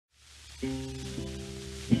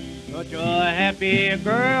Such a happy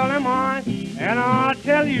girl am I, and I'll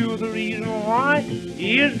tell you the reason why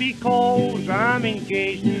is because I'm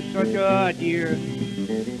engaged to such a dear.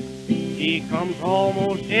 He comes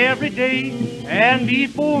almost every day, and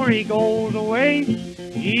before he goes away,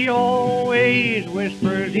 he always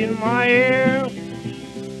whispers in my ear,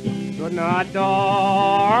 "Good night,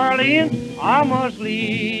 darling, I must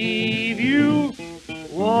leave you.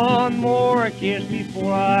 One more kiss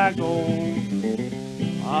before I go.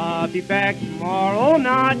 I'll be back tomorrow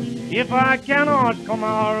night if I cannot come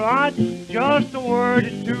out right. Just a word or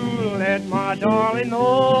two to let my darling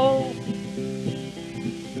know."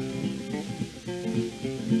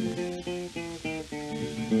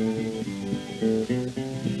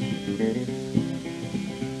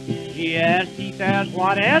 He has teeth as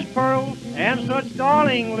white as pearls and such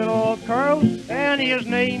darling little curls, and his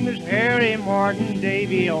name is Harry Martin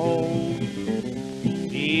Davy-O.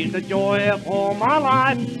 He's the joy of all my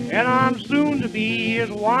life, and I'm soon to be his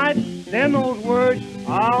wife. Then those words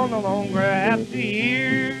I'll no longer have to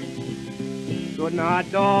hear. Good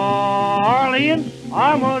night, darling,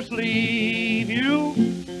 I must leave you.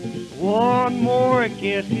 One more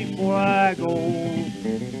kiss before I go.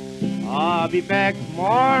 I'll be back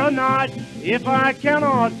tomorrow night if I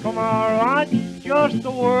cannot come out right. Just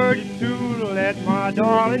a word or two to let my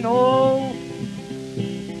darling know.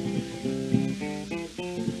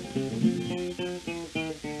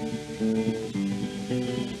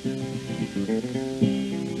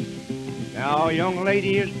 Now, young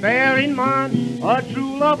ladies, bear in mind, a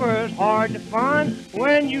true lover is hard to find.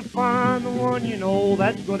 When you find the one you know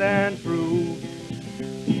that's good and true,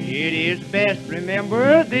 it is best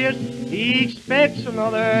remember this: he expects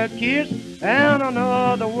another kiss and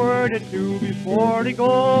another word or two before he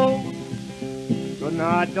goes. Good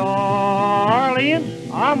night,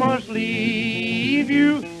 darling, I must leave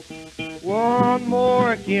you. One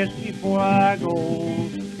more kiss before I go.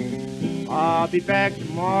 I'll be back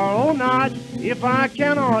tomorrow night if I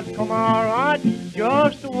cannot come out right.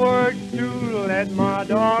 Just a word to let my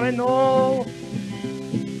darling know.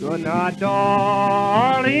 Good night,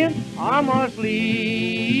 darling, I must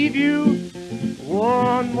leave you.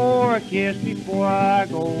 One more kiss before I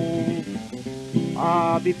go.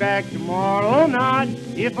 I'll be back tomorrow night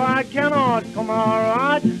if I cannot come out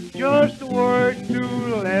right. Just a word to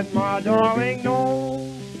let my darling know.